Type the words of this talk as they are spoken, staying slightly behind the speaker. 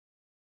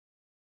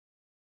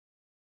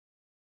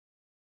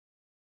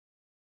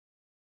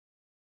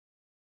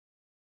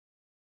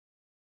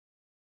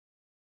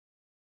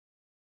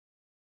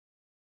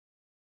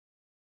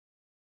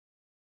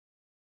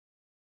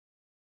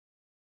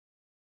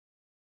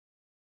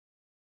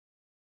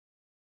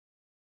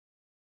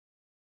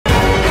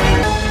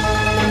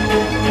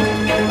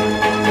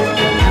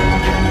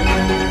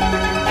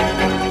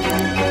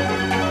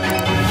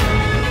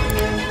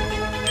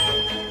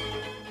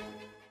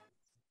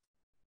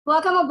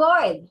Welcome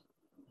aboard.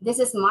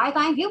 This is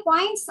Maritime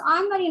Viewpoints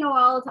on Marino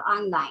World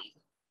Online.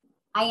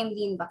 I am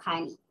Dean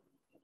Bacani.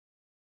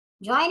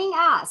 Joining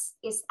us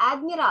is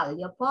Admiral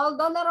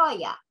Leopoldo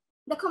Laroya,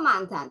 the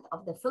Commandant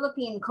of the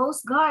Philippine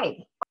Coast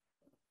Guard.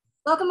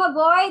 Welcome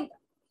aboard,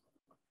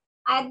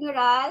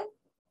 Admiral.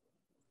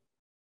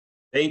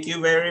 Thank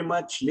you very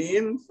much,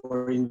 Lynn,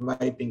 for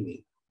inviting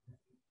me.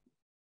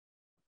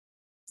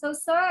 So,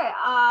 sir,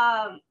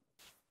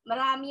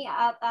 marami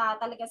at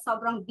talaga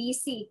sobrang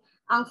busy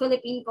ang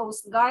Philippine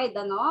Coast Guard,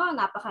 ano?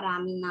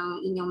 Napakarami ng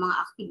inyong mga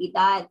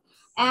aktibidad.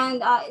 And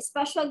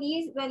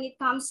especially when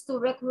it comes to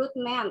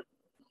recruitment.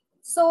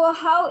 So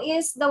how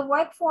is the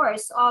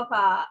workforce of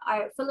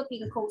our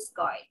Philippine Coast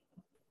Guard?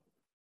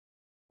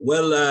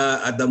 Well,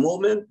 at the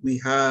moment,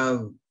 we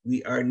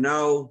are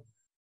now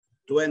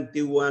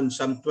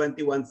some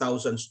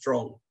 21,000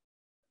 strong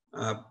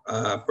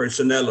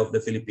personnel of the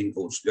Philippine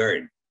Coast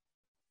Guard.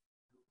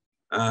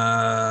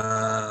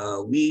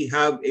 We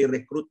have a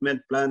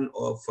recruitment plan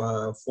of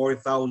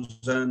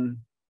 4,000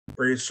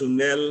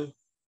 personnel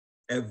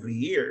every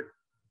year.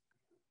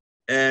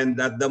 And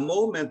at the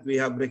moment, we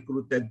have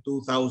recruited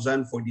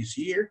 2,000 for this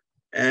year,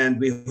 and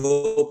we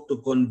hope to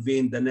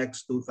convene the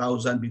next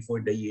 2,000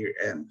 before the year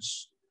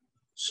ends.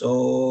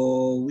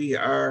 So we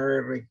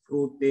are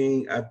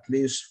recruiting at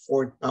least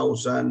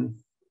 4,000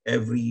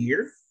 every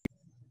year.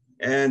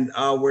 And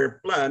our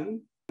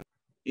plan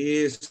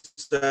is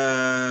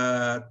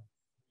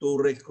to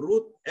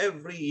recruit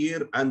every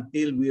year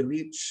until we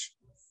reach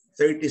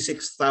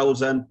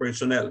 36,000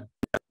 personnel.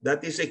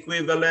 That is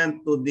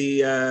equivalent to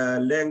the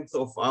length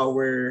of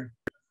our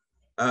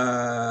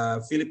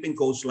Philippine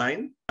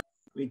coastline,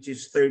 which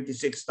is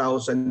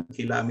 36,000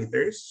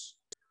 kilometers.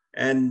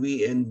 And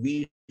we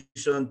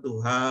envision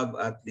to have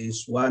at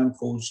least one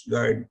Coast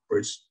Guard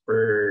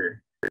per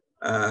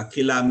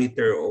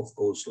kilometer of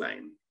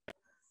coastline.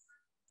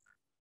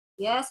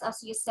 Yes, as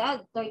you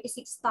said,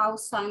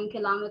 36,000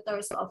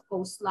 kilometers of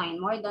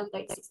coastline, more than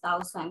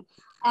 36,000.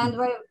 And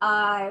we're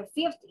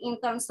fifth in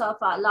terms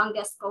of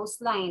longest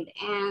coastline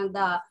and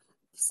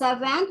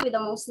seventh with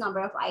the most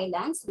number of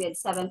islands with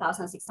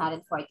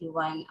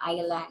 7,641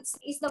 islands.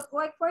 Is the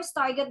workforce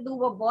target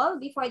doable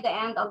before the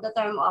end of the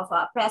term of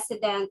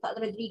President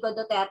Rodrigo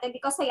Duterte?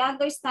 Because I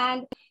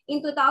understand in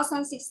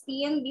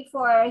 2016,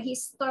 before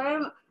his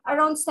term,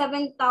 around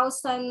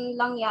 7,000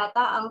 lang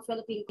yata ang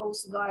Philippine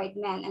Coast Guard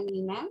men and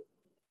women.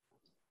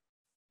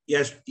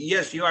 Yes,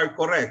 you are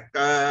correct.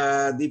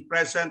 The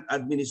present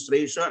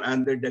administration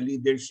under the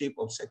leadership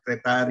of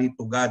Secretary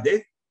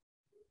Tugade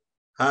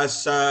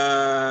has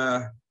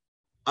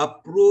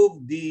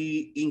approved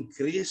the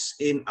increase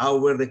in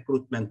our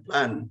recruitment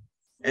plan.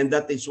 And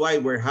that is why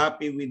we're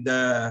happy with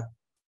the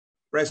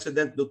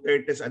President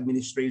Duterte's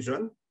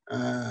administration,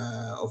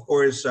 of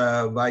course,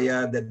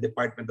 via the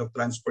Department of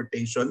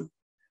Transportation,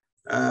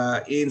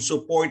 in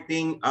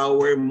supporting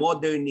our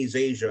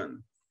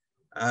modernization.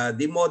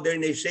 The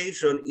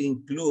modernization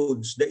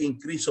includes the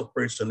increase of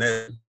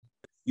personnel.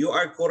 You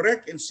are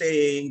correct in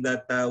saying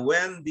that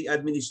when the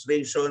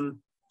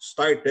administration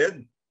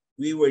started,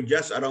 we were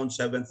just around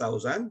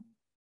 7,000.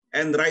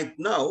 And right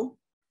now,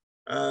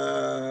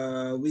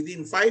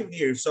 within 5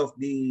 years of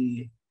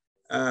the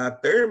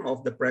term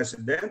of the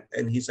president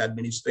and his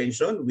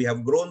administration, we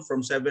have grown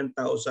from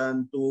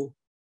 7,000 to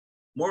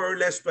more or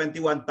less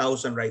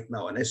 21,000 right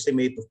now, an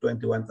estimate of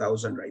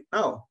 21,000 right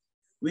now.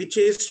 Which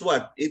is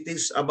what? It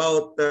is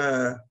about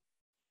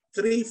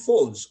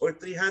threefolds or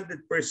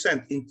 300%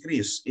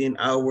 increase in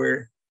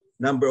our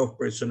number of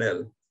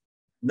personnel.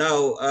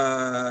 Now,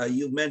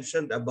 you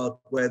mentioned about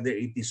whether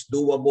it is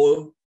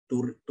doable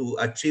to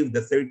achieve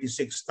the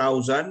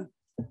 36,000.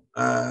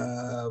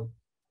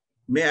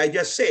 May I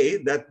just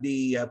say that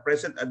the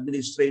present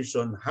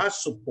administration has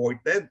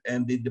supported,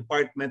 and the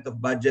Department of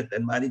Budget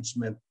and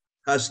Management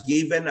has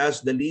given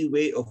us the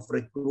leeway of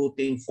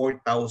recruiting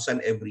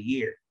 4,000 every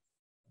year.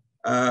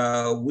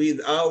 With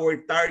our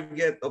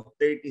target of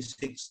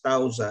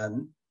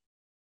 36,000,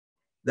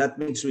 that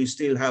means we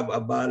still have a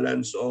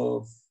balance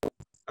of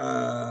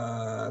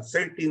about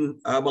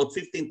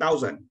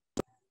 15,000.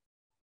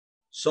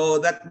 So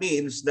that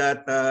means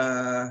that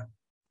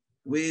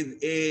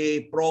with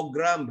a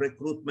program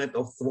recruitment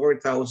of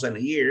 4,000 a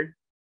year,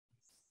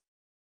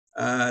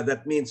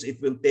 that means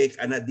it will take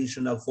an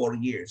additional 4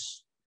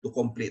 years to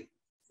complete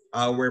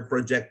our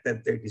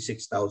projected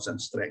 36,000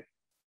 strength.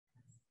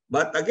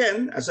 But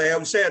again, as I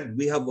have said,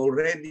 we have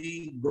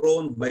already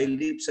grown by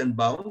leaps and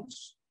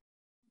bounds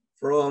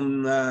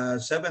from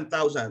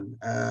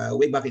 7,000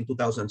 way back in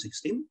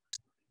 2016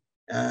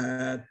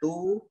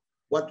 to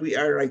what we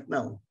are right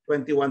now,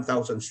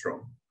 21,000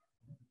 strong.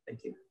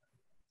 Thank you.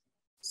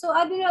 So,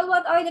 Admiral,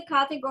 what are the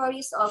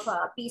categories of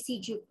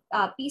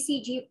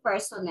PCG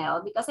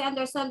personnel? Because I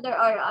understand there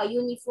are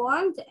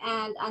uniformed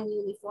and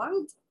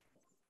ununiformed.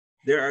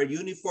 There are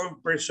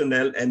uniformed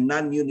personnel and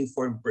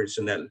non-uniformed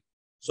personnel.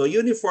 So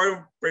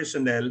uniform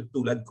personnel,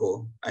 tulad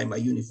ko, I'm a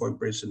uniform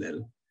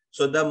personnel.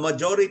 So the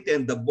majority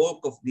and the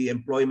bulk of the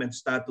employment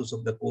status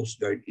of the Coast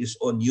Guard is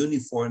on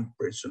uniformed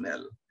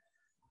personnel.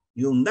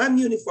 Yung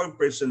non-uniform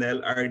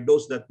personnel are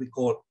those that we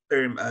call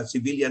term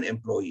civilian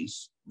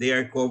employees. They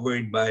are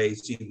covered by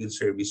civil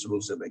service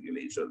rules and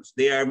regulations.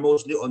 They are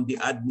mostly on the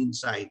admin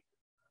side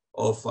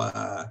of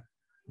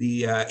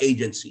the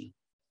agency.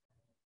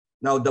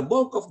 Now, the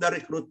bulk of the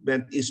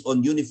recruitment is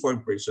on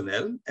uniform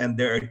personnel, and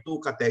there are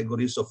two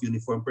categories of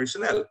uniform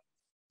personnel.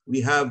 We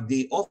have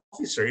the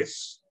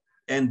officers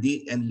and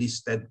the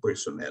enlisted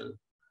personnel.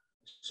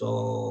 So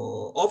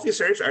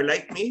officers are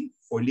like me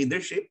for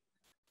leadership,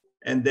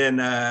 and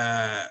then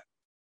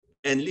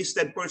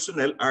enlisted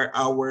personnel are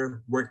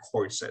our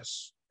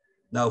workhorses.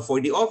 Now,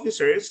 for the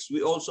officers,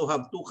 we also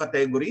have two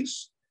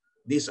categories.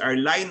 These are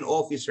line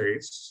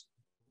officers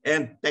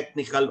and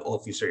technical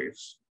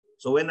officers.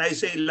 So when I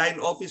say line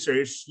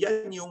officers,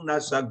 yan yung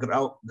nasa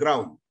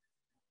ground.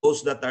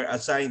 Those that are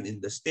assigned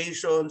in the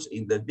stations,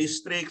 in the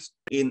districts,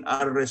 in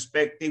our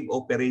respective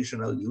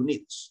operational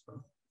units.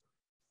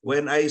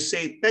 When I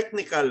say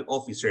technical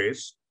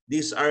officers,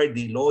 these are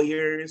the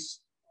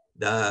lawyers,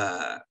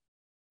 the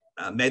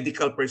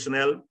medical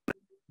personnel,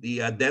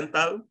 the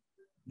dental,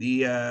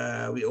 we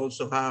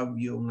also have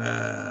yung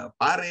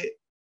pare.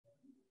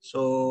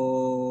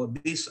 So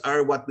these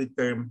are what we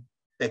term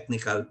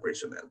technical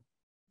personnel.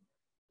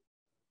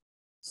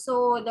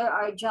 So there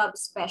are job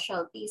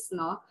specialties,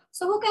 no?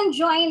 So who can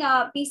join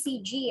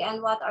PCG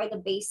and what are the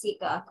basic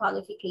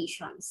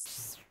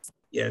qualifications?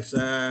 Yes,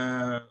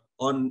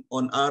 on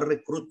our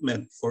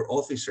recruitment for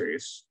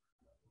officers,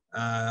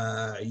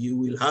 you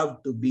will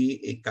have to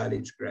be a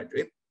college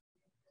graduate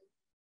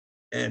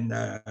and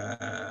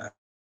a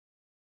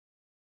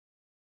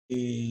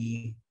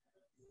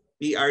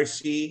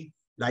PRC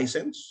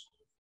license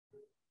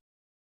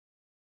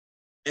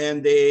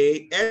and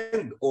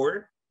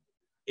or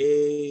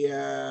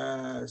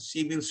a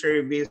civil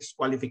service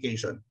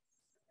qualification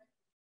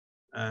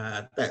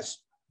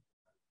test.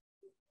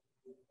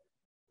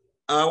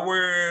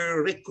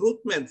 Our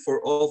recruitment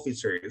for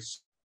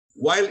officers,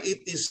 while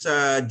it is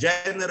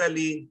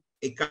generally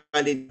a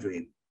college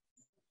grade,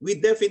 we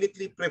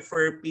definitely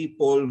prefer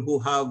people who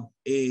have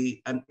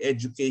an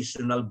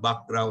educational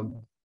background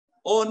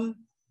on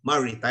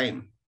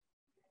maritime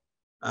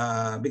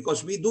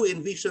because we do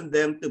envision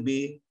them to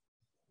be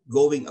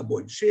going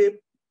aboard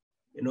ship,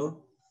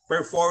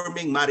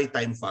 performing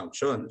maritime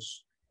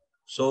functions.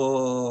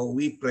 So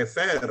we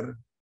prefer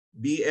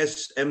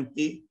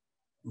BSMT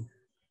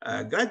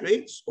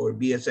graduates or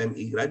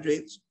BSME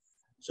graduates.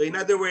 So in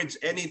other words,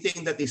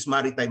 anything that is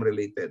maritime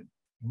related,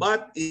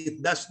 but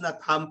it does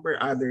not hamper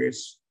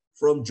others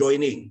from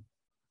joining.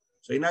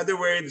 So in other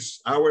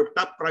words, our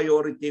top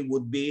priority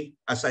would be,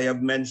 as I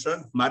have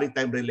mentioned,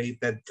 maritime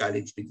related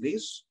college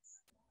degrees.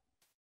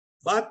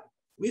 But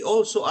we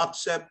also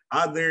accept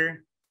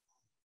other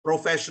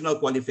professional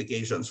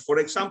qualifications. For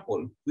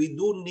example, we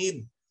do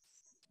need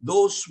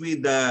those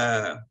with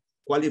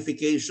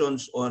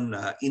qualifications on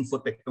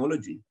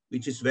infotechnology,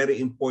 which is very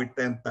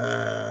important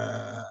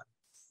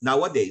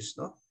nowadays.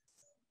 No?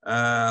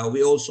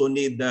 We also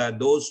need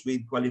those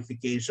with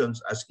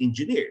qualifications as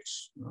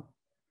engineers. No?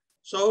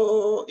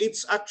 So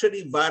it's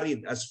actually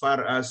varied as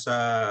far as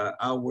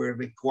our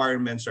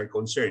requirements are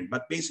concerned.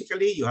 But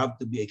basically, you have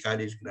to be a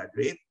college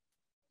graduate.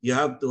 You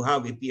have to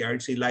have a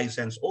PRC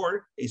license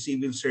or a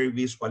civil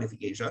service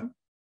qualification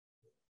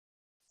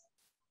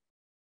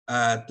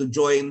to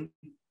join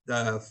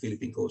the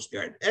Philippine Coast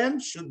Guard,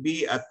 and should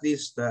be at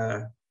least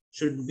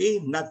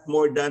not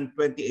more than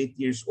 28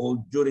 years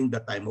old during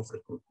the time of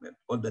recruitment,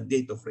 on the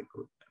date of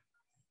recruitment.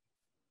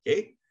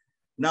 Okay.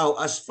 Now,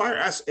 as far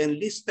as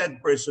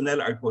enlisted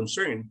personnel are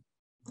concerned,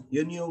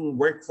 yun yung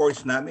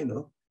workforce namin,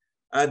 no?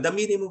 The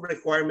minimum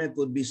requirement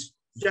would be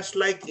just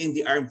like in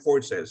the armed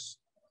forces.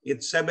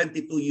 It's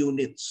 72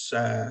 units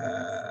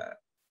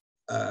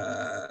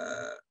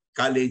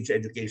college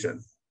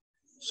education.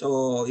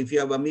 So if you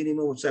have a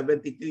minimum of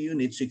 72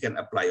 units, you can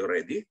apply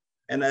already.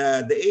 And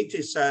the age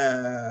is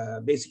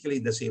basically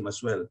the same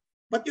as well.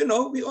 But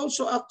we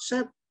also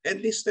accept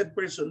enlisted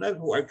personnel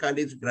who are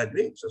college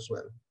graduates as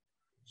well.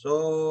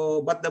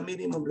 So, but the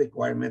minimum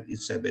requirement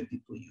is 72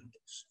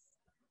 units.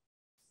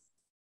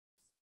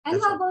 And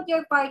how about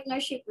your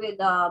partnership with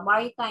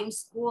maritime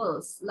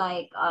schools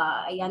like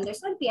I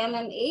understand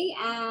PMMA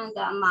and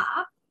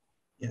MAAP?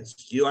 Yes,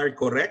 you are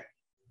correct.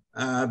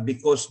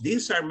 Because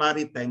these are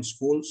maritime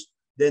schools,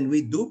 then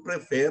we do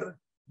prefer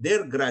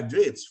their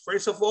graduates.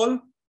 First of all,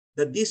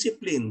 the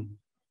discipline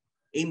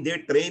in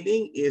their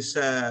training is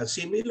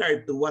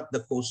similar to what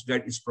the Coast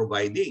Guard is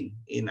providing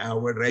in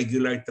our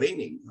regular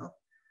training. No?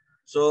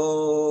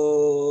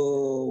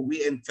 So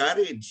we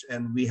encourage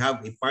and we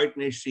have a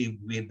partnership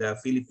with the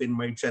Philippine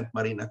Merchant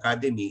Marine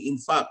Academy. In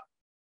fact,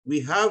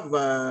 we have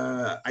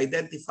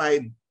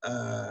identified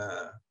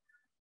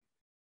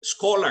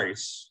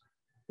scholars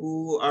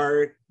who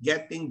are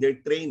getting their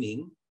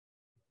training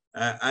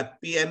at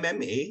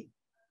PMMA.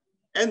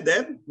 And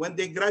then when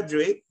they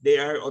graduate, they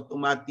are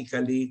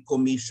automatically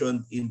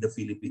commissioned in the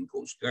Philippine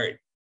Coast Guard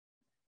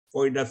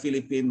for the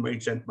Philippine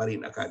Merchant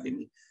Marine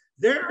Academy.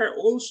 There are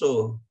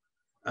also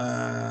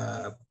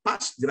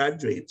past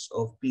graduates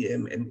of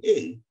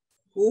PMMA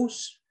who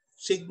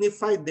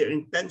signified their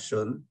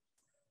intention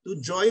to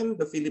join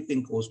the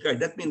Philippine Coast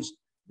Guard. That means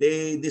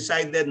they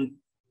decided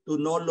to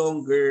no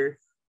longer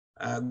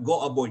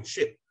go aboard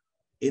ship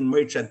in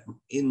merchant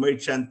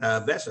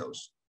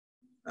vessels.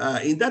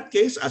 In that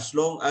case, as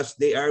long as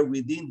they are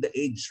within the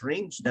age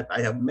range that I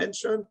have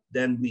mentioned,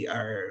 then we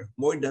are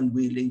more than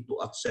willing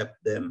to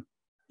accept them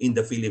in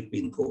the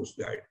Philippine Coast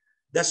Guard.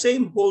 The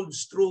same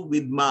holds true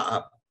with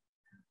MAAP.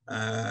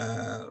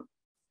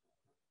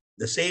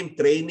 The same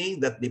training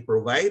that they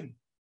provide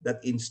that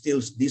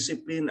instills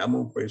discipline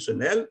among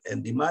personnel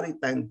and the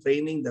maritime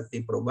training that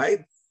they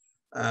provide,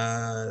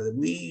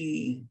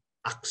 we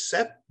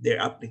accept their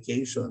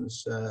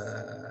applications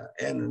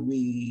and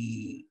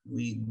we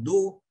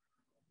do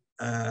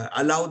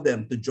allow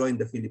them to join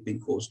the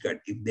Philippine Coast Guard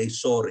if they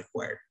so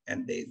require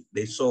and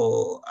they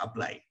so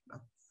apply.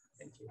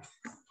 Thank you.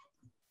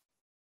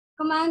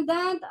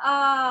 Commandant,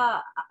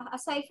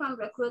 aside from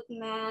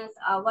recruitment,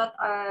 what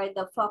are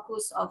the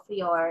focus of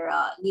your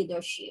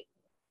leadership?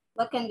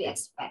 What can we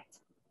expect?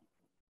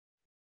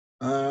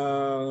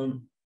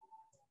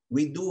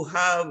 We do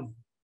have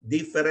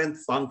different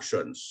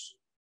functions.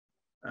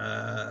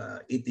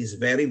 It is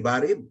very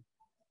varied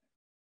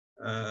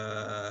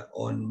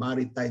on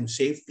maritime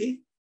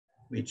safety,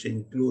 which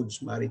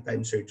includes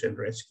maritime search and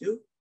rescue.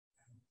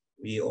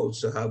 We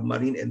also have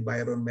marine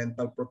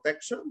environmental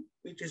protection,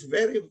 which is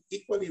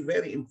equally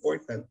very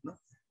important, no?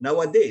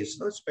 Nowadays,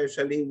 no?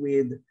 Especially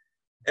with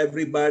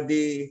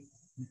everybody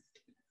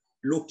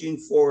looking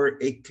for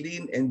a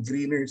clean and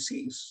greener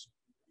seas.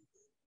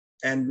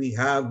 And we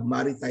have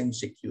maritime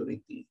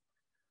security.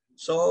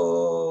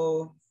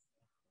 So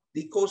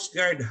the Coast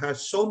Guard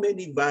has so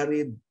many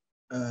varied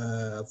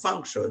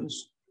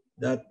functions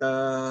that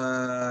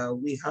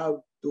we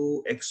have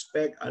to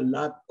expect a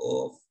lot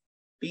of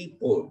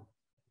people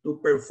to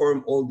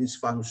perform all these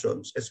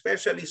functions,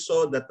 especially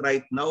so that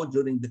right now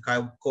during the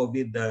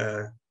COVID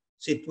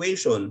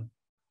situation,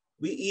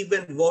 we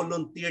even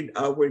volunteered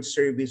our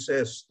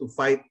services to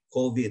fight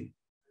COVID.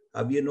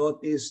 Have you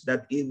noticed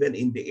that even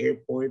in the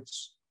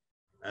airports,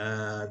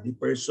 the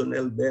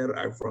personnel there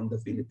are from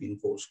the Philippine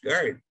Coast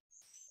Guard?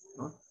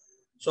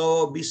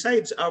 So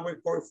besides our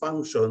core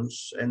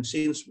functions, and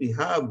since we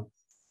have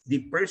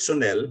the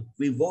personnel,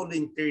 we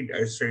volunteered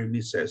our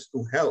services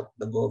to help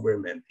the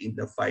government in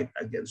the fight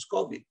against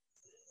COVID.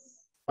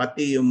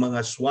 Pati yung mga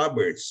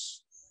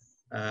swabbers,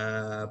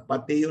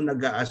 pati yung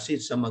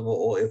nag-a-assist sa mga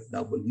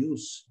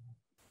OFWs.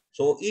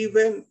 So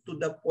even to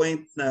the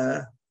point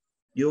na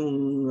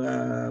yung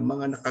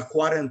mga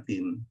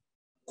naka-quarantine,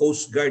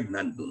 Coast Guard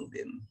nandun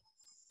din.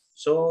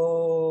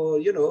 So,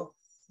 you know,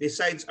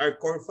 besides our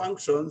core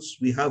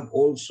functions, we have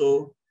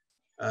also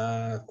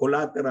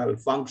collateral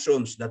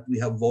functions that we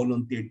have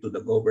volunteered to the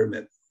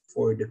government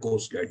for the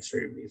Coast Guard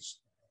service.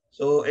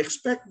 So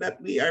expect that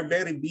we are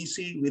very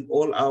busy with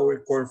all our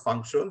core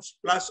functions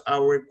plus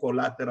our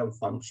collateral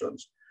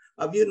functions.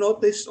 Have you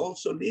noticed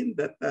also, Lynn,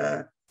 that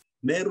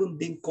meron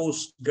ding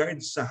Coast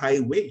Guard sa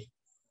highway?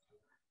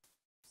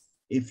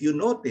 If you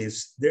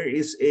notice, there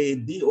is a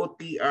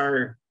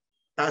DOTR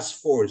task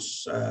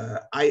force,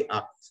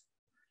 IACT,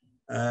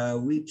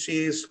 which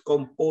is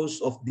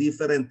composed of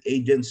different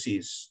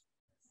agencies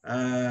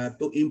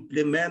to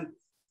implement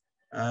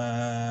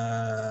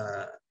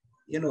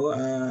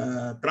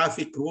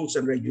traffic rules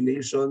and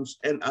regulations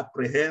and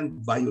apprehend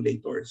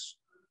violators.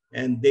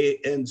 And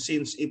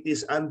since it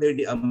is under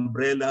the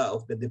umbrella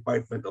of the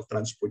Department of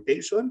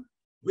Transportation,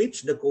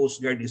 which the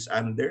Coast Guard is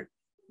under,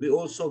 we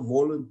also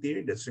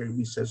volunteer the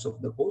services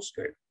of the Coast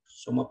Guard.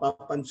 So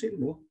mapapansin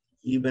mo,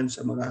 even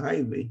sa mga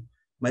highway,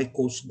 may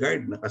Coast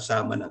Guard na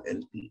kasama ng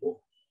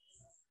LTO.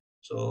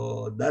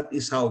 So that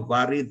is how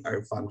varied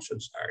our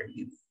functions are.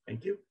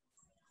 Thank you.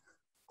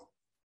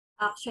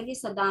 Actually,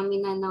 sa dami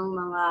na ng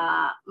mga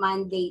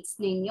mandates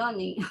ninyo,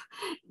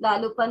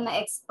 lalo pa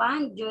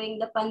na-expand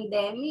during the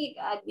pandemic.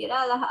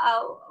 Admiral,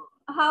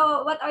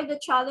 what are the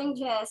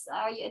challenges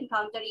are you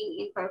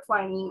encountering in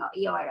performing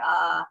your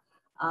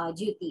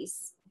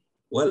duties?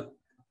 Well,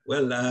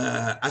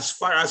 as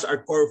far as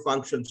our core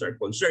functions are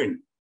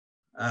concerned,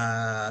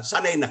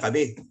 sanay na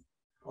kami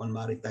on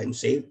maritime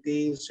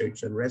safety,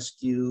 search and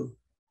rescue,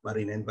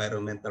 marine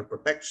environmental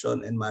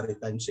protection, and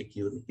maritime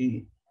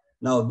security.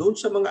 Now, doon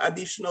sa mga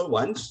additional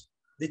ones,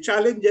 the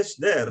challenges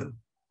there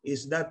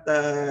is that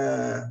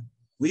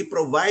we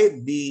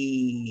provide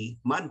the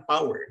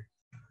manpower.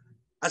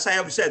 As I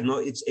have said, no,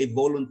 it's a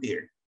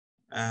volunteer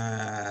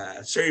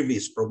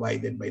service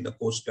provided by the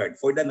Coast Guard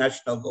for the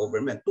national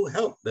government to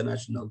help the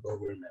national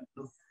government.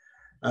 No?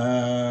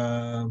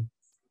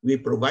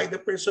 We provide the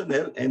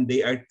personnel and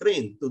they are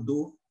trained to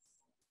do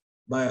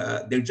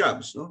their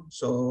jobs. No?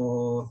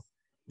 So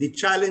the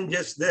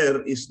challenges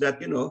there is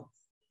that, you know,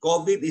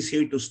 COVID is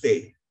here to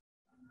stay.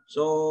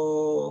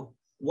 So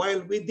while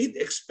we did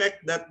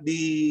expect that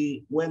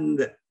when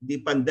the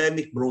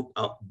pandemic broke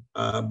out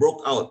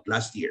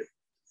last year,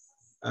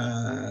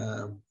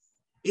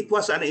 it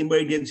was an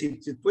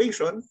emergency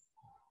situation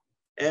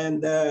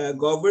and the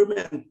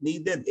government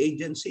needed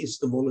agencies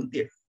to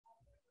volunteer.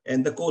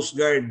 And the Coast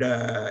Guard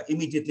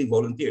immediately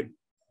volunteered.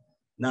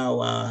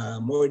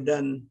 Now, more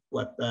than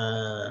 1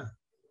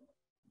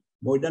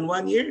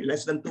 year,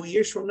 less than 2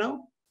 years from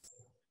now,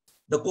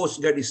 the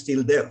Coast Guard is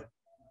still there.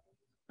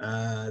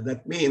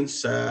 That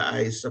means,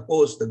 I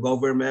suppose the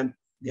government,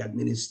 the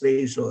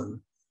administration,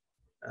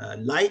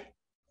 like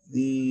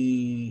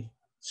the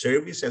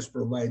services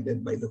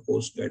provided by the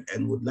Coast Guard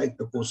and would like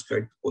the Coast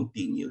Guard to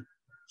continue.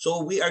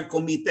 So we are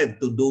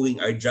committed to doing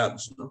our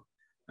jobs, no?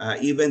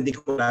 Even the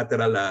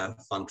collateral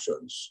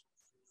functions.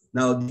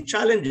 Now, the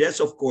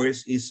challenges, of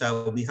course, is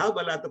we have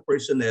a lot of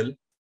personnel.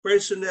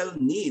 Personnel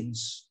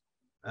needs,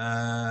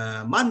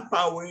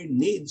 manpower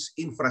needs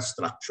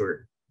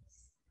infrastructure.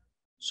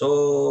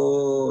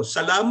 So,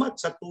 salamat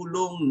sa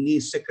tulong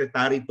ni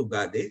Secretary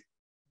Tugade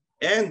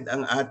and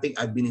ang ating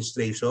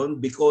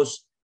administration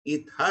because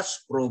it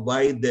has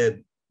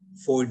provided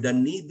for the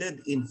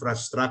needed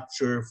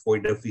infrastructure for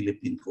the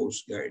Philippine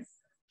Coast Guard.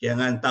 Kaya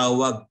nga ang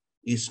tawag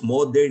is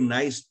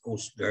modernized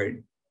Coast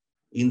Guard.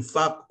 In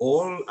fact,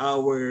 all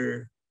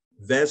our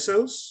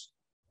vessels,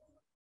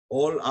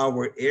 all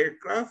our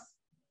aircraft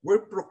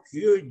were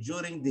procured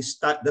during the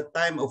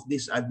time of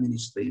this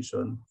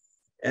administration.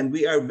 And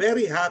we are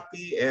very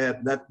happy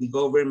that the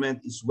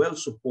government is well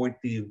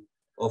supportive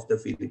of the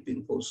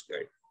Philippine Coast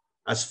Guard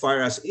as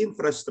far as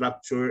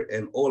infrastructure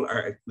and all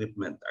our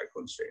equipment are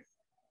concerned.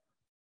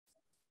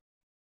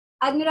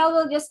 Admiral,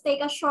 we'll just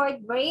take a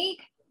short break.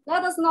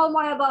 Let us know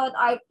more about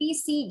our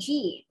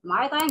PCG.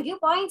 Maritime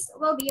Viewpoints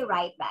will be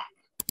right back.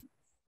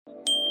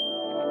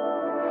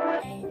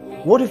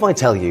 What if I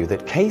tell you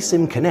that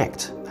KSIM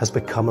Connect has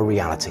become a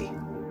reality?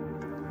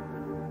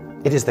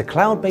 It is the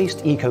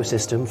cloud-based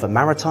ecosystem for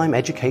maritime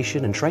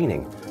education and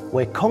training,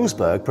 where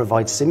Kongsberg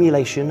provides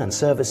simulation and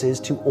services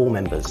to all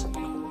members.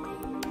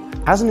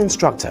 As an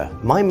instructor,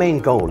 my main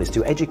goal is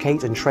to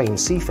educate and train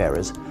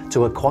seafarers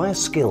to acquire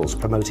skills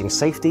promoting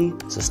safety,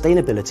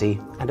 sustainability,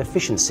 and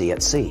efficiency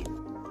at sea.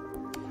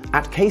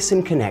 At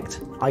KSIM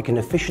Connect, I can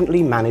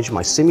efficiently manage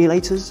my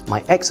simulators,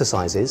 my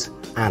exercises,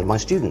 and my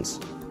students.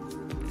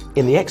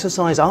 In the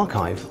exercise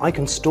archive, I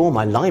can store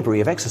my library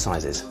of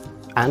exercises,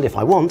 and if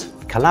I want,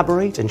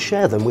 collaborate and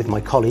share them with my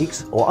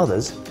colleagues or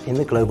others in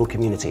the global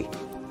community.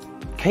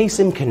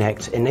 KSIM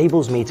Connect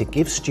enables me to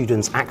give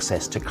students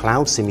access to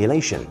cloud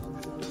simulation,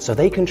 so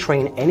they can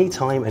train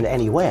anytime and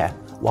anywhere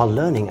while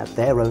learning at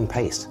their own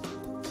pace.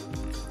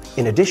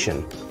 In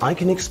addition, I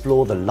can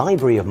explore the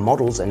library of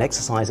models and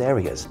exercise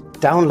areas,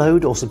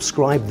 download or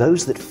subscribe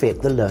those that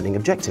fit the learning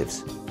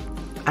objectives.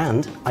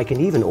 And I can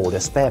even order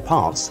spare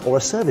parts or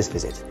a service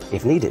visit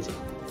if needed.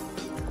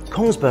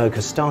 Kongsberg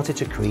has started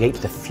to create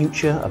the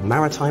future of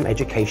maritime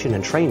education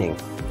and training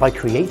by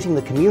creating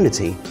the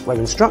community where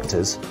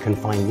instructors can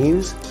find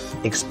news,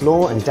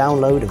 explore and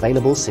download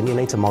available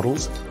simulator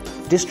models,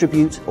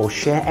 distribute or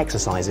share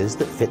exercises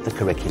that fit the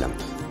curriculum.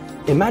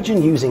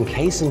 Imagine using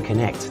KSIM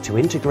Connect to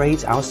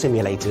integrate our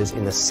simulators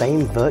in the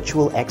same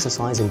virtual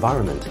exercise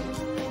environment,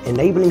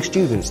 enabling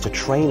students to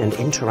train and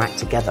interact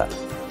together.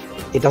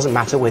 It doesn't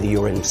matter whether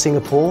you're in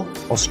Singapore,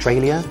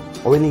 Australia,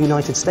 or in the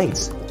United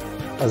States.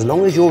 As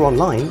long as you're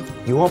online,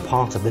 you are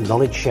part of the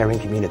knowledge-sharing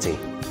community.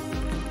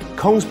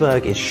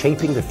 Kongsberg is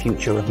shaping the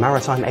future of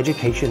maritime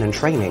education and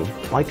training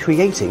by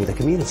creating the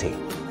community.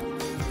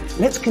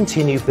 Let's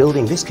continue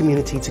building this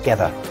community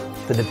together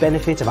for the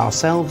benefit of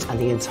ourselves and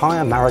the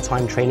entire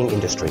maritime training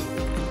industry.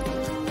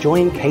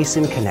 Join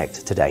KSIM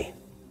Connect today.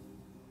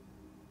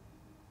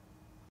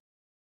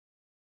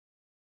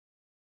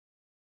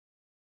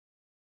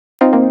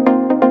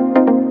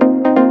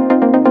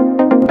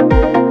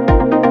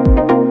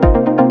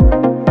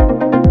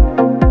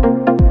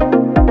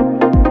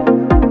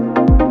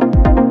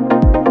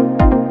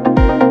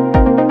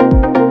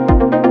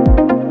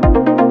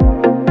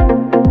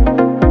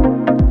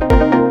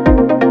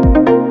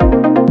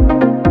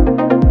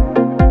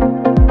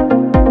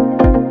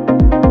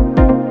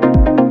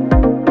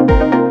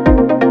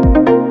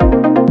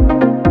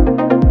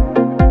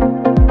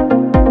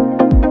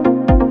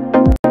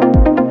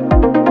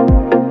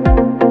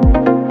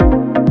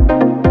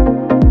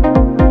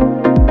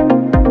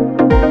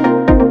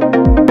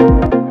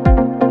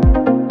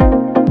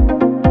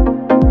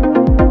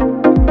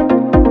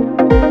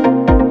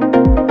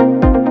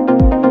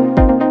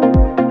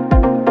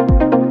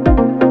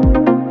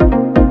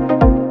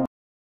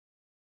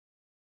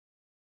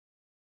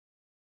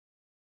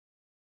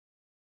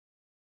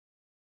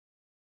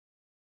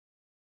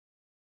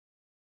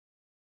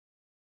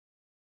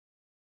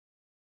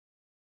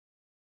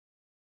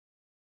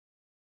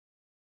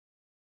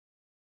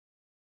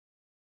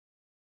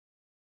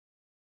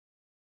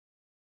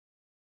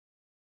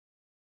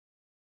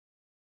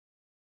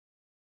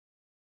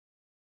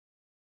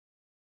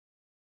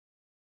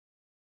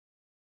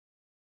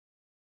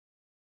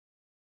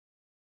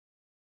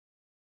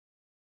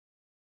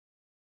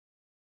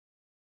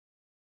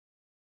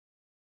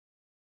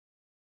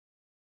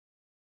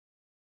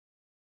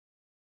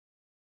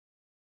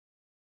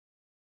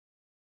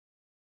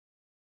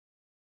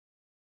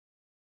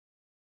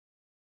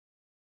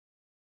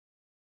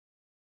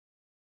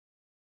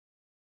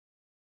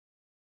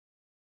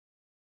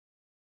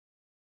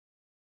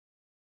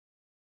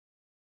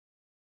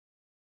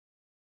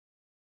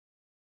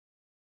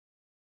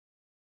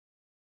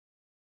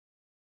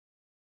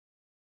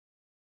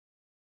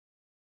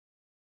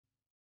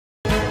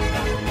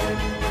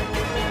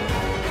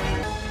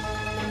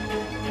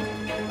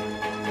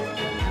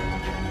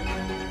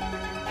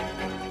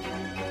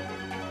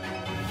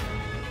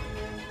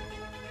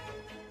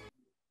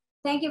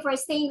 Thank you for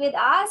staying with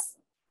us.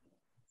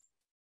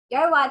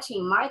 You're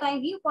watching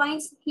Maritime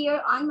Viewpoints here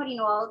on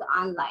Marino World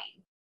Online.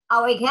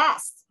 Our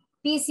guest,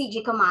 PCG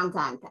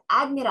Commandant,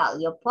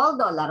 Admiral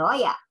Leopoldo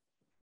Laroya.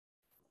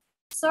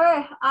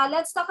 Sir,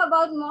 let's talk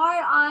about more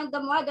on the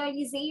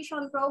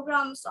modernization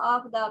programs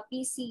of the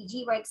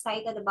PCG. We're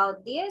excited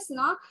about this,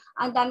 no?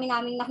 Ang dami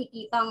naming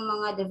nakikitang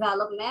mga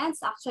developments.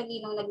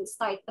 Actually, nung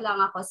nag-start pa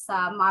lang ako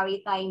sa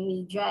Maritime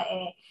Media,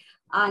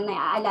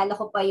 naaalala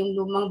ko pa yung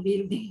lumang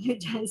building nyo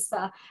dyan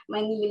sa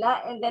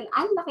Manila. And then,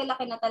 ang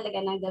laki-laki na talaga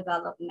ng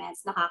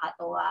developments.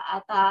 Nakakatuwa.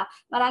 At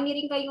marami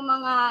rin kayong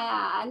mga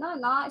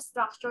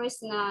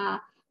structures na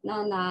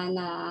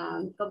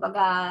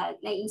kumbaga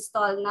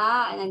na-install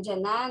na, nandiyan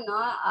na, no,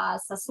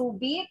 sa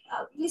Subic.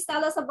 Please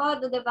tell us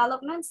about the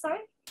development, sir.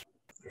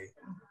 Okay.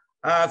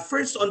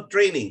 First on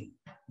training,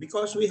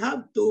 because we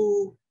have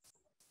to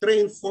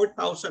train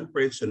 4,000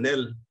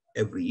 personnel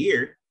every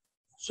year.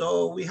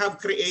 So we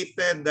have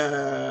created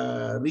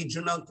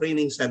regional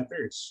training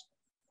centers.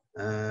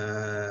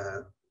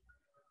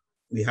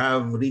 We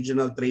have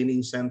regional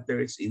training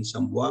centers in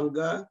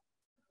Zamboanga,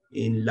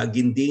 in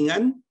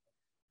Laguindingan,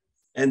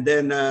 and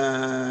then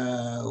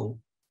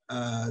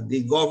the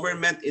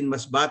government in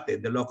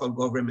Masbate, the local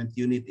government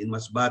unit in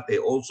Masbate,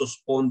 also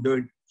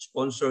sponsored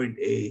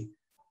a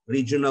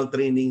regional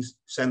training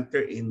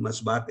center in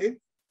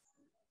Masbate.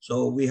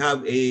 So we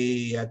have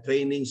a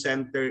training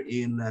center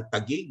in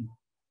Taguig.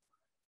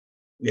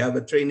 We have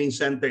a training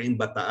center in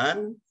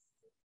Bataan,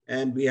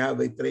 and we have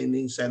a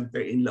training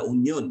center in La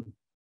Union.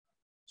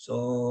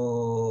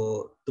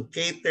 So to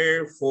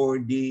cater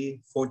for the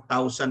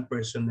 4,000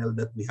 personnel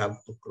that we have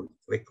to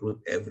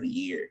recruit every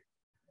year.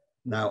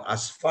 Now,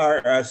 as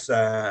far as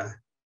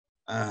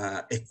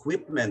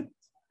equipment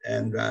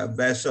and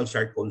vessels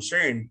are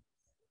concerned,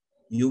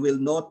 you will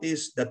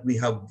notice that we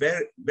have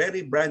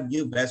very brand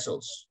new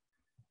vessels.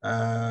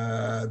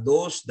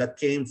 Those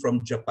that came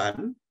from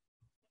Japan.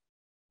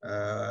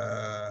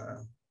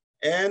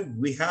 And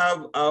we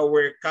have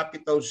our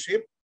capital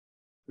ship,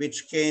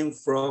 which came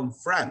from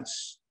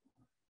France.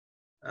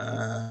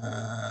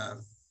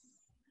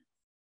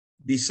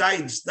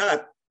 Besides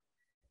that,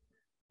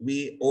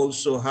 we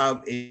also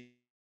have a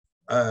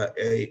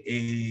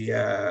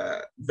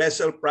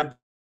vessel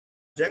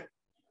project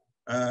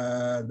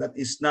that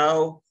is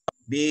now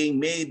being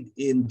made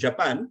in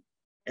Japan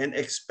and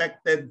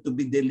expected to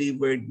be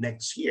delivered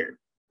next year.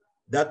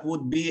 That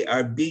would be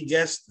our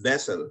biggest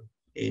vessel,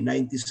 a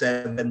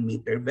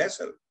 97-meter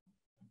vessel.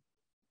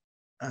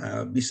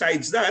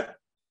 Besides that,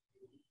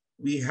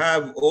 we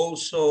have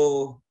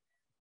also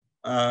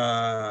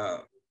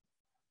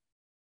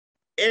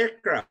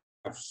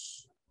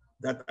aircrafts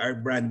that are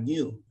brand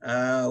new.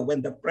 When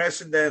the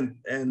President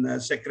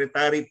and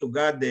Secretary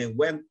Tugade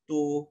went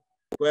to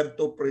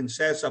Puerto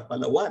Princesa,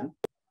 Palawan,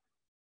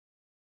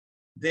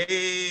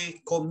 they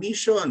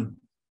commissioned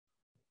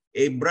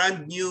a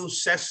brand new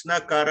Cessna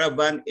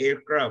Caravan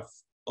aircraft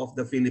of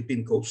the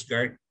Philippine Coast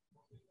Guard.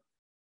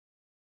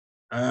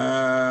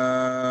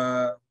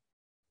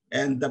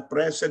 And the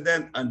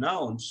President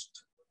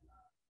announced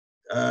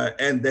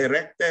and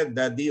directed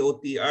the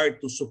DOTR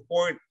to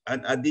support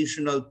an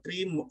additional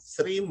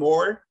three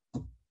more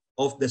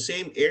of the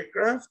same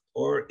aircraft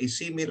or a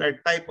similar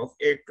type of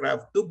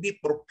aircraft to be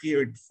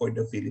procured for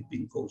the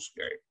Philippine Coast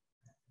Guard.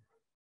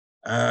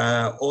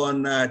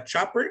 On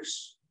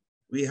choppers,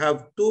 we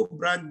have two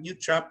brand new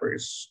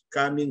choppers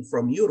coming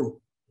from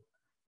Europe.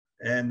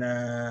 And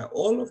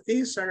all of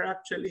these are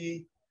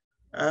actually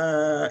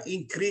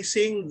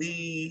increasing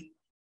the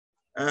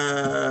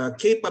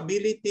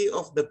capability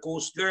of the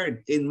Coast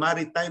Guard in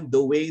maritime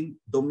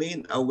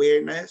domain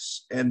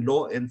awareness and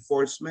law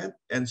enforcement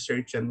and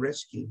search and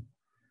rescue.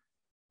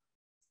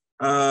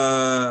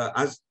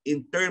 As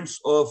in terms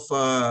of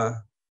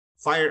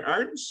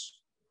firearms,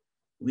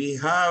 we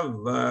have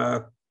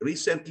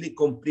recently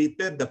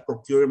completed the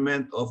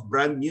procurement of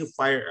brand new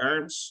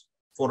firearms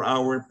for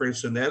our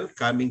personnel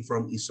coming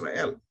from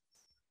Israel.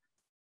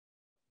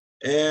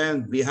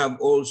 And we have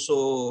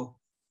also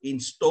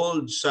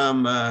installed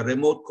some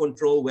remote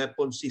control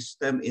weapon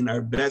system in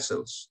our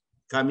vessels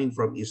coming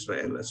from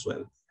Israel as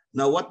well.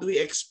 Now, what do we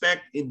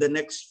expect in the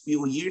next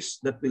few years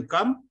that will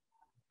come?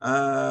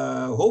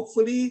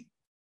 Hopefully,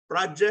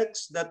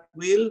 projects that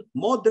will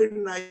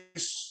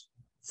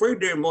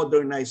further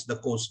modernize the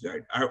Coast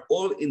Guard are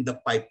all in the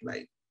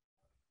pipeline.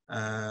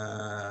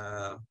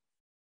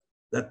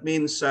 That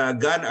means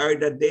gone are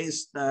the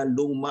days na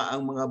luma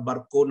ang mga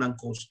barko ng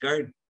Coast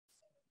Guard.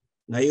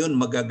 Ngayon,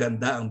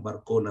 magaganda ang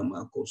barko ng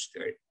mga Coast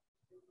Guard.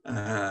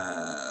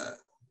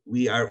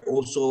 We are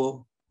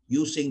also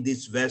using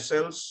these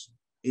vessels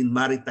in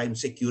maritime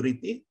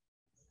security,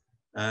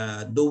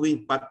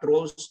 doing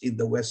patrols in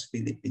the West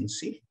Philippine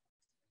Sea.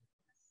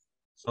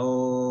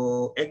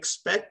 So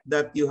expect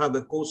that you have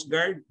a Coast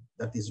Guard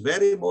that is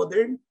very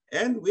modern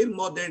and will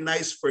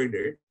modernize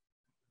further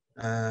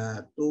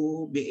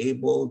to be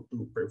able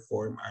to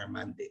perform our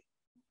mandate.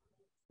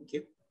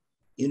 Okay.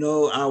 You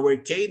know, our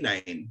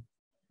K9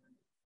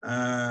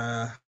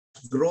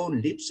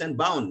 grown leaps and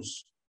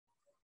bounds.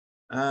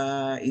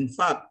 In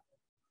fact,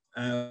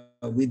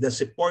 with the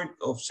support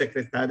of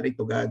Secretary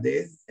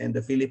Tugade and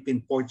the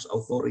Philippine Ports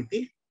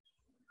Authority.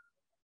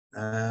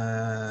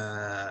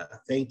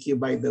 Thank you,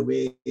 by the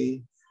way,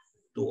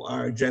 to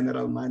our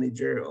General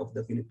Manager of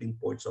the Philippine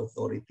Ports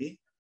Authority,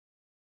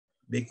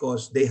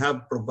 because they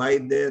have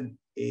provided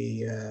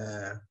a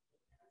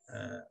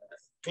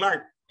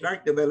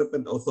Clark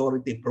Development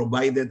Authority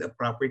provided a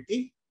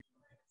property,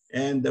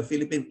 and the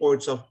Philippine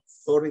Ports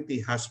Authority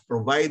has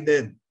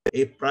provided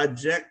a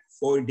project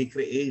for the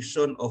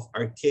creation of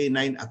our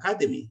K9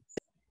 Academy.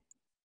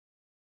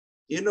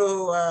 You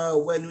know,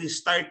 when we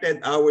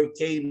started our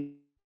K9,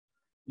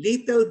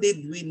 little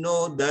did we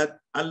know that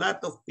a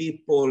lot of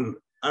people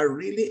are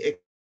really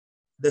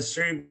the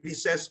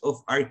services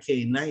of our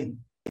K9,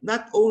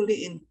 not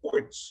only in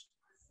ports,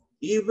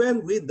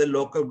 even with the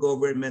local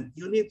government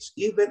units,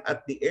 even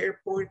at the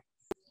airport,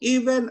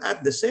 even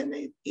at the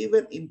Senate,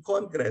 even in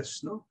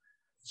Congress, no?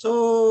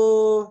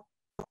 So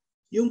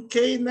yung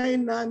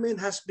K9 namin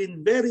has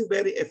been very,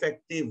 very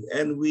effective,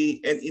 and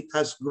it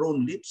has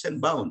grown leaps and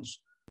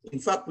bounds. In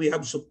fact, we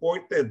have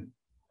supported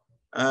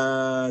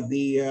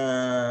the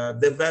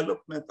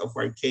development of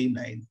our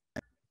K9.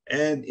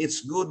 And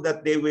it's good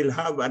that they will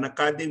have an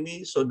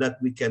academy so that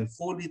we can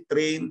fully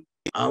train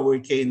our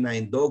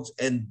K9 dogs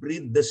and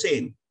breed the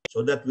same,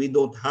 so that we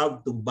don't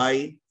have to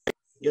buy,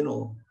 you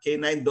know,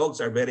 K9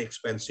 dogs are very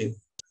expensive.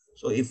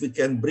 So if we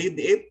can breed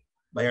it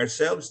by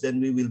ourselves,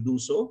 then we will do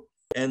so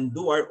and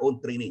do our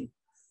own training.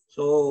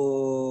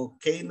 So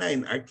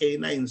our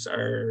K9s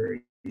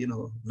are, you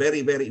know,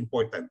 very, very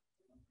important.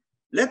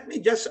 Let me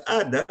just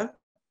add,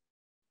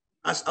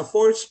 as a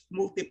force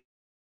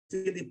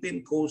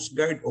Philippine Coast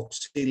Guard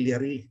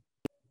auxiliary,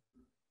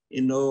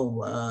 you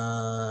know,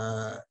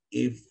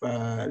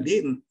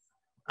 Lynn,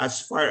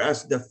 as far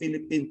as the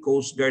Philippine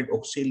Coast Guard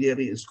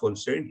auxiliary is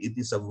concerned, it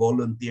is a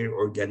volunteer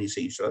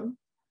organization,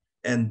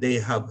 and they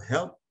have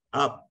helped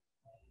up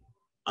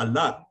a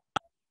lot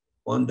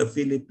on the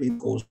Philippine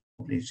Coast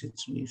Guard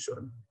its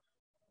mission.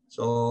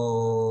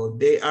 So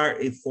they are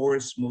a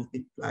force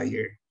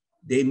multiplier.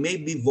 They may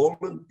be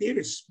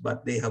volunteers,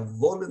 but they have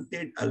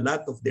volunteered a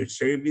lot of their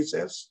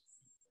services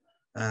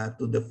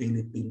to the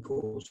Philippine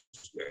Coast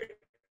Guard.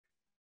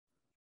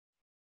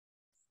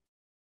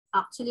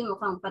 Actually,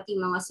 mukhang pati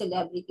mga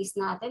celebrities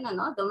natin,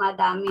 ano,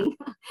 dumadaming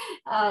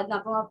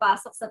na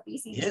pumapasok sa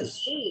PCG. Yes.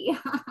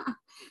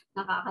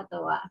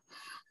 Nakakatawa.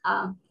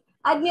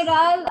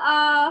 Admiral,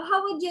 how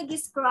would you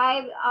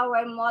describe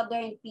our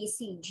modern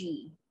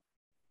PCG?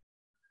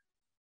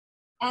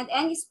 And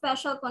any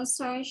special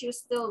concerns you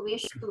still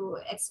wish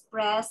to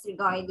express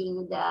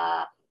regarding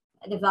the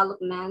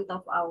development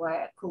of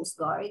our Coast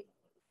Guard?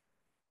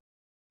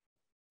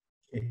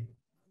 Okay.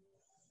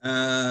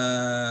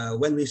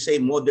 When we say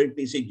modern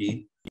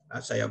PCG,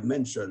 as I have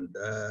mentioned,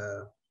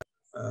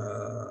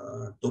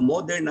 to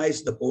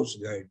modernize the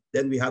Coast Guard,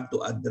 then we have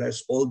to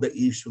address all the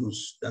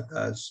issues that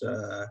has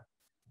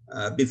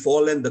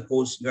befallen the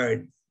Coast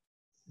Guard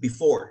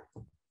before.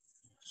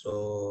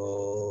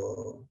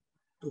 So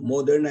to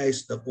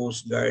modernize the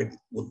Coast Guard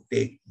would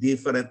take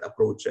different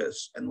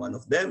approaches, and one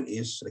of them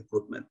is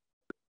recruitment.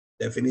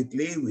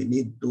 Definitely, we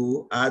need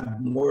to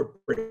add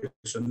more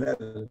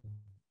personnel.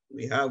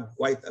 We have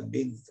quite a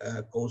big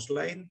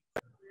coastline,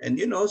 and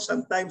you know,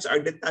 sometimes our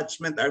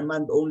detachment are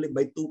manned only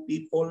by 2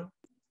 people,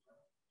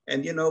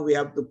 and you know, we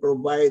have to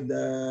provide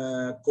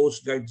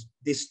Coast Guard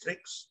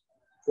districts,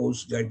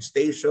 Coast Guard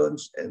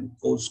stations, and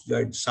Coast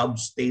Guard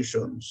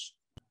substations,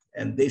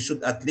 and they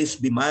should at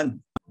least be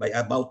manned by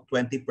about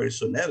 20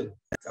 personnel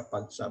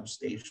kapag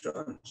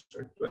substations,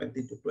 or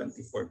 20 to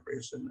 24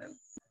 personnel.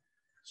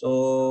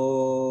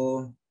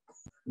 So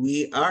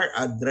we are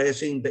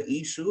addressing the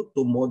issue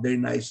to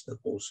modernize the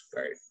Coast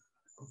Guard.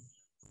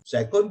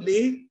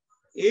 Secondly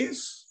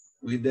is,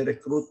 with the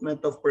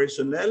recruitment of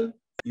personnel,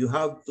 you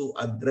have to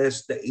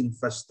address the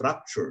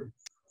infrastructure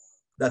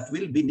that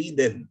will be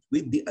needed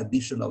with the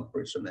additional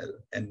personnel,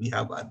 and we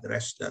have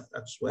addressed that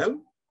as well.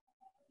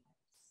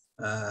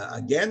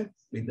 Again,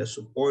 with the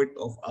support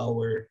of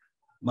our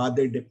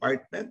mother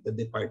department, the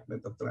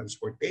Department of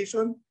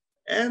Transportation,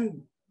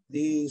 and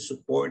the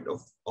support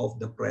of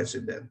the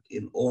President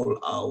in all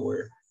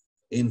our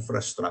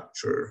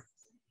infrastructure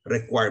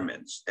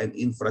requirements. And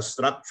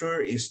infrastructure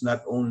is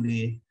not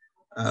only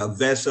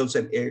vessels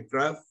and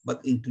aircraft,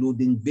 but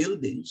including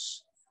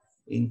buildings,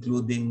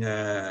 including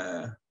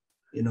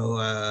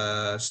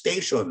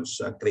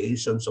stations,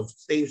 creations of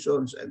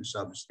stations and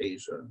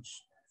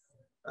substations.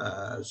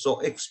 So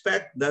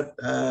expect that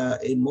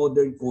a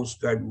modern Coast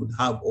Guard would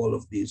have all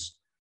of these: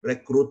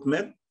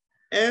 recruitment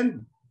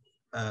and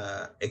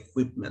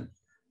equipment.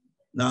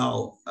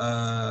 Now,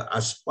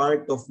 as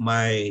part of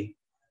my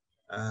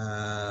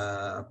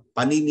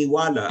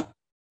paniniwala,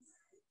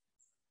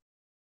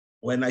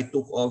 when I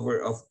took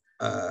over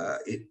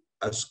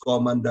as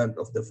Commandant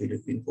of the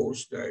Philippine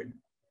Coast Guard,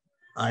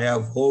 I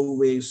have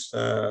always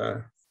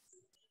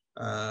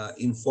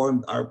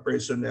informed our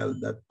personnel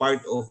that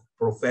part of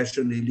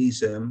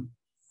professionalism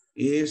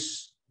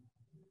is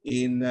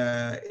in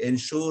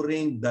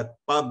ensuring that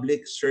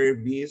public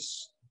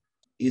service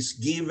is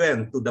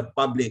given to the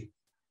public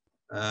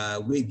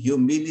with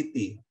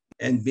humility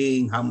and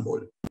being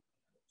humble.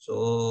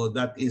 So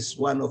that is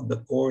one of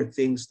the core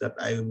things that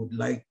I would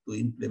like to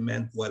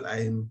implement while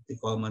I'm the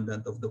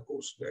Commandant of the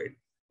Coast Guard.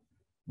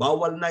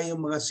 Bawal na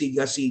yung mga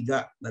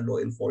siga-siga na law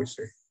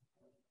enforcer.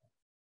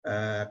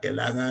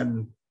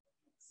 Kailangan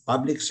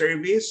public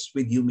service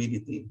with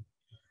humility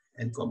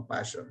and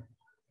compassion.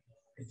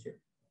 Thank you.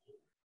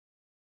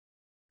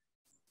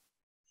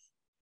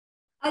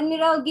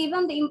 Admiral,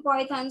 given the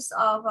importance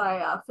of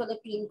our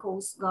Philippine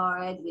Coast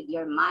Guard with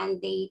your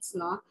mandates,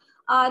 no,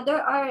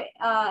 there are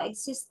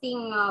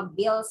existing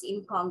bills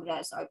in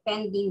Congress or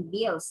pending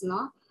bills,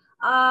 no.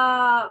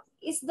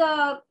 Is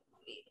the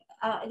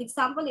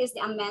example is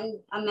the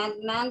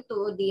amendment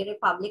to the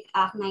Republic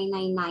Act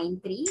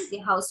 9993,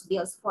 the House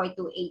Bills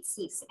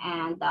 4286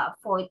 and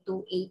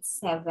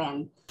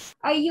 4287.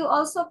 Are you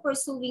also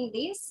pursuing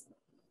this?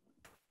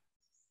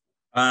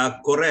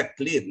 Correct,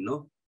 Lynn,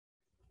 no?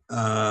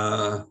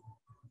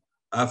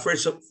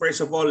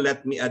 First of all,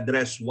 let me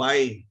address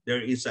why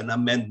there is an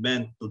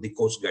amendment to the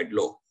Coast Guard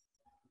law.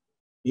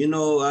 You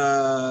know,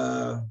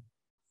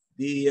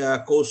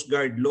 the Coast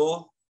Guard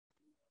law,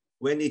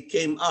 when it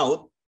came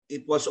out,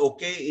 it was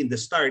okay in the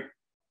start,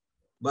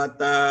 but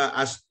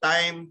as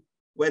time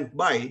went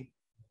by,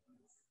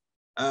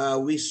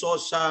 we saw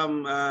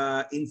some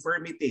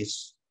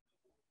infirmities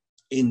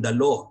in the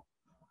law,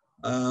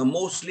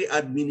 mostly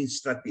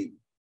administrative.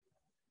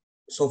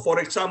 So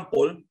for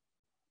example,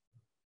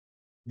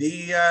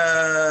 the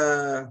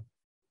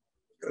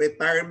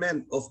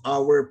retirement of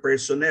our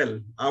personnel,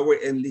 our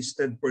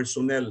enlisted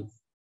personnel,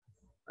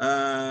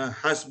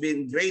 has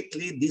been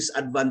greatly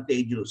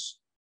disadvantageous.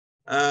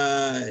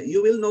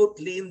 You will note,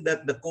 Lynn,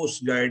 that the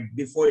Coast Guard,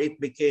 before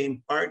it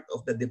became part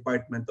of the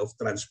Department of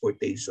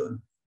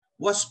Transportation,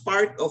 was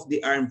part of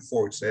the armed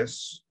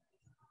forces.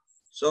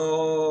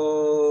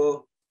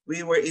 So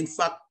we were in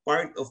fact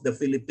part of the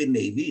Philippine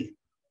Navy.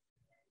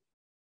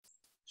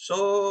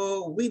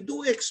 So we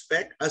do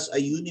expect as a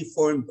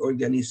uniformed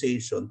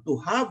organization to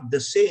have the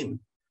same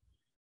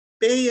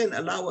pay and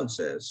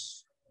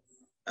allowances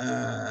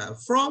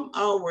from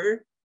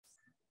our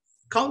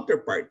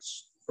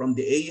counterparts from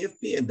the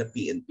AFP and the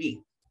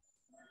PNP.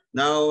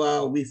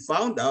 Now, we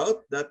found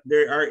out that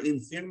there are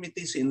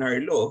infirmities in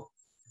our law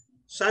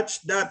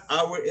such that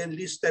our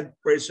enlisted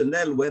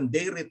personnel, when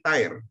they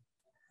retire,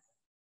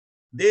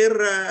 their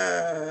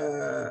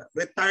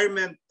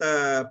retirement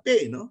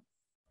pay, no,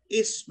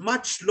 is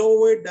much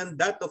lower than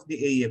that of the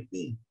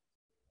AFP.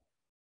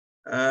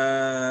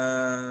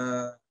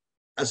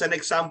 As an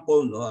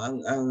example, no,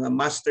 ang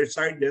Master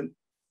Sergeant,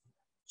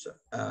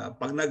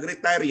 pag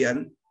nag-retire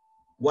yan,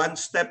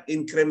 one-step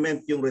increment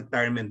yung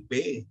retirement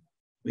pay,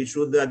 which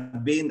would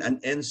have been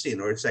an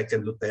ensign or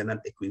second lieutenant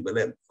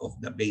equivalent of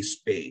the base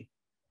pay.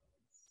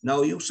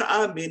 Now, yung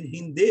sa amin,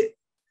 hindi.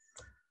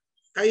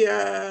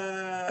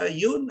 Kaya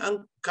yun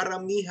ang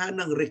karamihan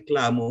ng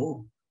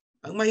reklamo.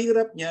 Ang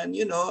mahirap niyan,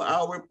 you know,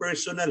 our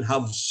personnel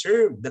have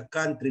served the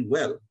country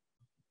well,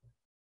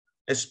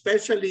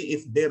 especially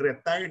if they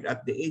retired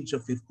at the age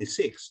of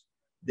 56.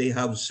 They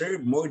have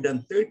served more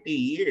than 30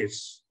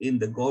 years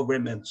in the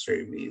government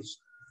service.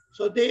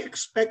 So they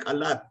expect a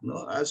lot,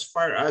 no, as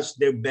far as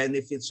their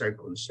benefits are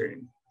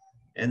concerned.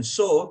 And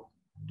so,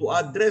 to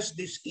address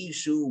this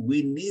issue,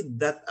 we need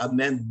that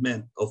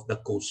amendment of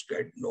the Coast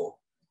Guard law.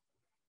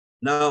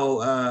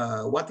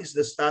 Now, what is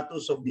the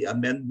status of the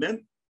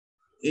amendment?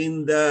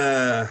 In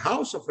the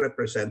House of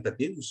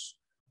Representatives,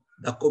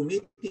 the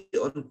Committee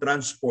on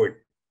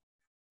Transport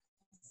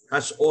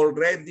has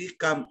already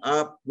come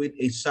up with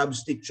a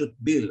substitute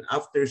bill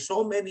after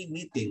so many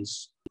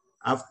meetings,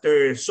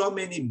 after so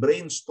many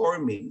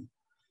brainstorming.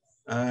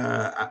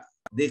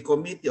 The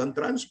Committee on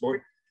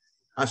Transport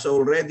has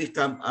already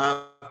come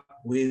up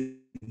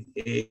with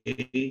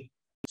a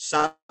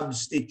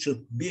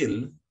substitute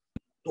bill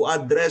to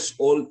address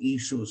all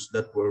issues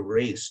that were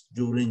raised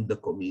during the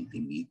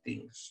committee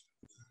meetings.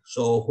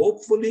 So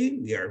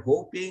hopefully, we are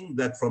hoping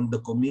that from the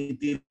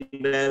committee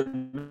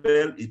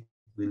level, it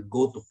will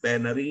go to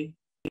plenary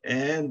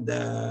and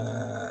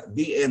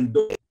be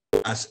endorsed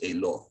as a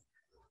law.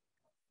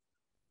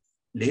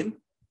 Lynn?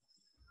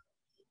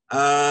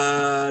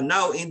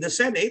 Now, in the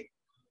Senate,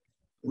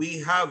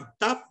 we have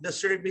tapped the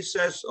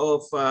services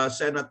of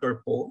Senator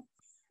Poe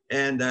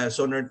and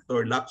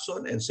Senator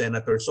Lacson and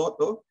Senator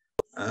Soto.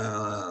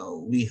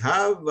 We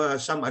have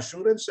some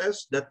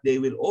assurances that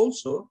they will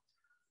also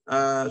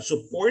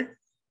support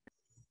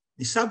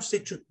the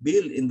substitute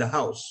bill in the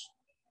House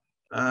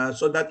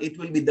so that it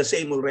will be the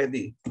same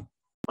already.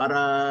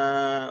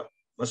 Para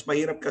mas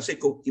mahirap kasi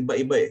kung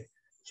iba-iba eh.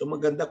 So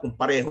maganda kung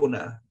pareho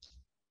na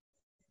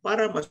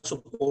para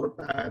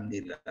masuportahan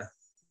nila.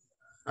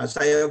 As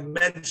I have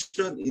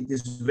mentioned, it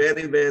is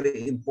very,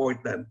 very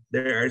important.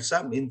 There are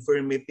some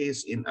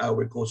infirmities in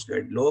our Coast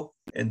Guard law,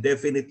 and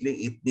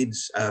definitely it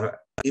needs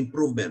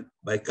improvement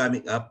by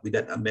coming up with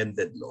an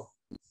amended law.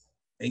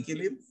 Thank you,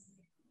 Lynn.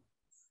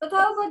 But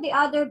how about the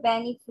other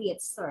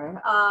benefits, sir?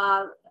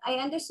 I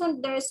understand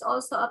there's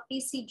also a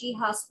PCG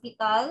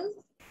hospital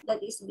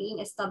that is being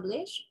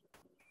established?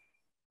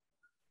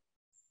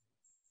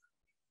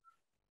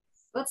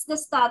 What's the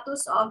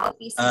status of the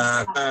PCG?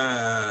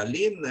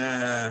 Lynn,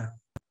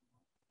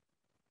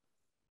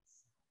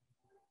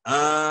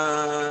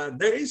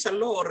 there is a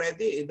law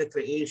already in the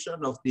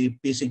creation of the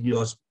PCG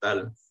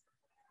hospital.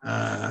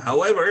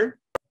 However,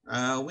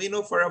 we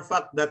know for a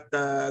fact that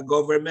the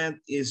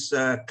government is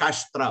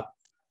cash strapped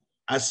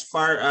as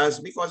far as,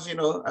 because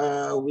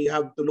we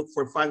have to look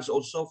for funds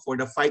also for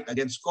the fight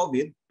against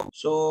COVID.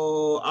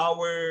 So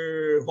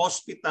our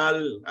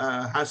hospital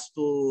has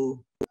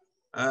to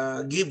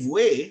give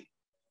way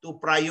to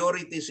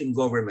priorities in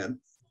government.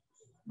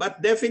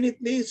 But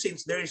definitely,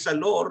 since there is a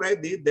law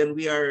already, then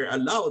we are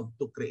allowed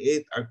to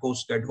create our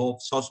Coast Guard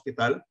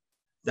hospital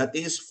that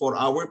is for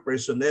our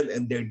personnel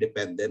and their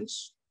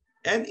dependents.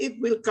 And it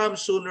will come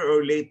sooner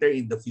or later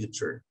in the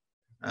future.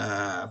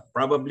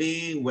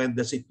 Probably when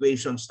the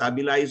situation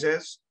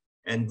stabilizes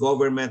and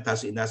government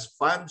has enough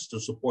funds to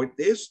support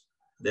this,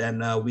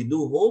 then we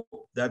do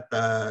hope that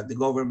the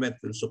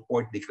government will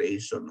support the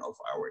creation of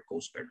our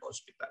Coast Guard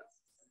hospital.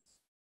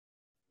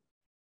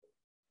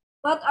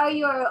 What are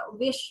your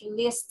wish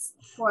lists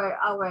for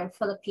our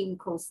Philippine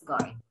Coast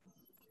Guard?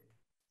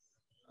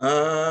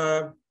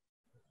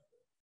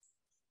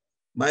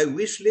 My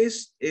wish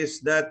list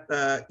is that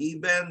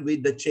even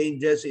with the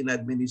changes in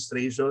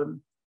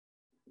administration,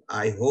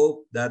 I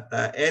hope that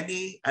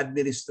any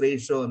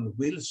administration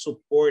will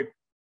support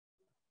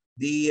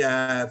the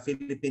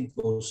Philippine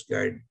Coast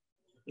Guard.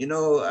 We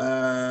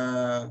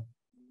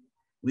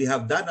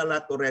have done a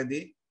lot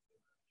already.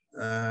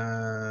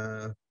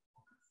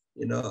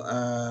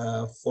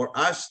 For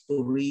us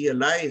to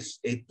realize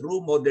a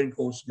true modern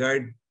Coast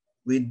Guard,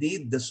 we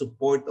need the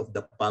support of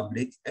the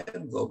public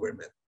and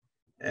government.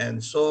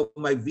 And so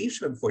my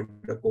vision for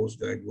the Coast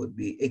Guard would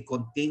be a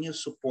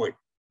continuous support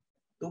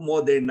to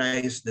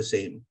modernize the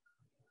same.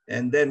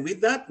 And then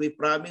with that, we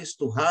promise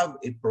to have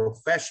a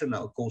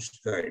professional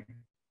Coast Guard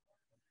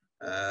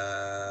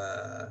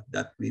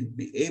that will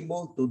be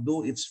able to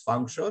do its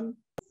function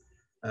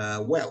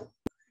well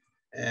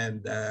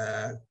and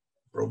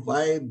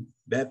provide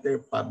better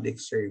public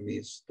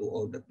service to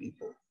all the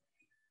people.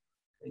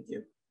 Thank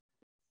you.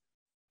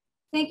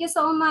 Thank you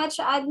so much,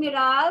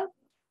 Admiral.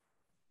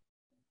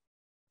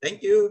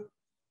 Thank you.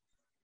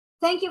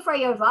 Thank you for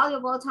your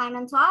valuable time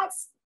and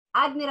thoughts,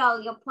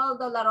 Admiral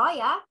Leopoldo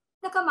Laroya,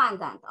 the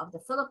Commandant of the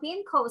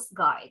Philippine Coast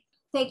Guard.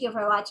 Thank you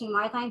for watching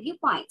Maritime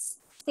Viewpoints.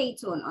 Stay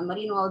tuned on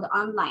Marino World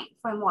Online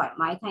for more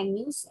maritime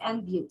news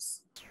and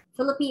views.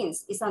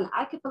 Philippines is an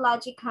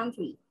archipelagic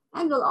country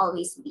and will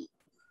always be.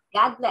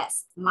 God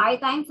bless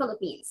Maritime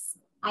Philippines.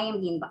 I am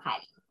Lynn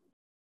Bacari.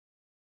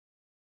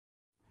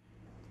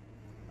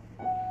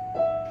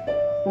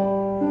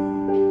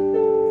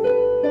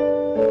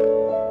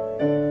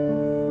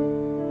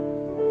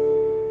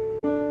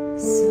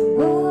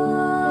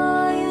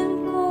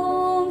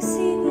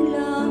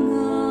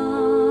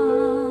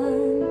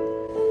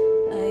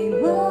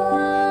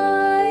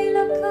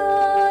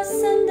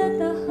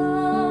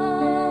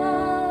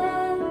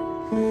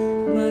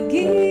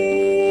 Maging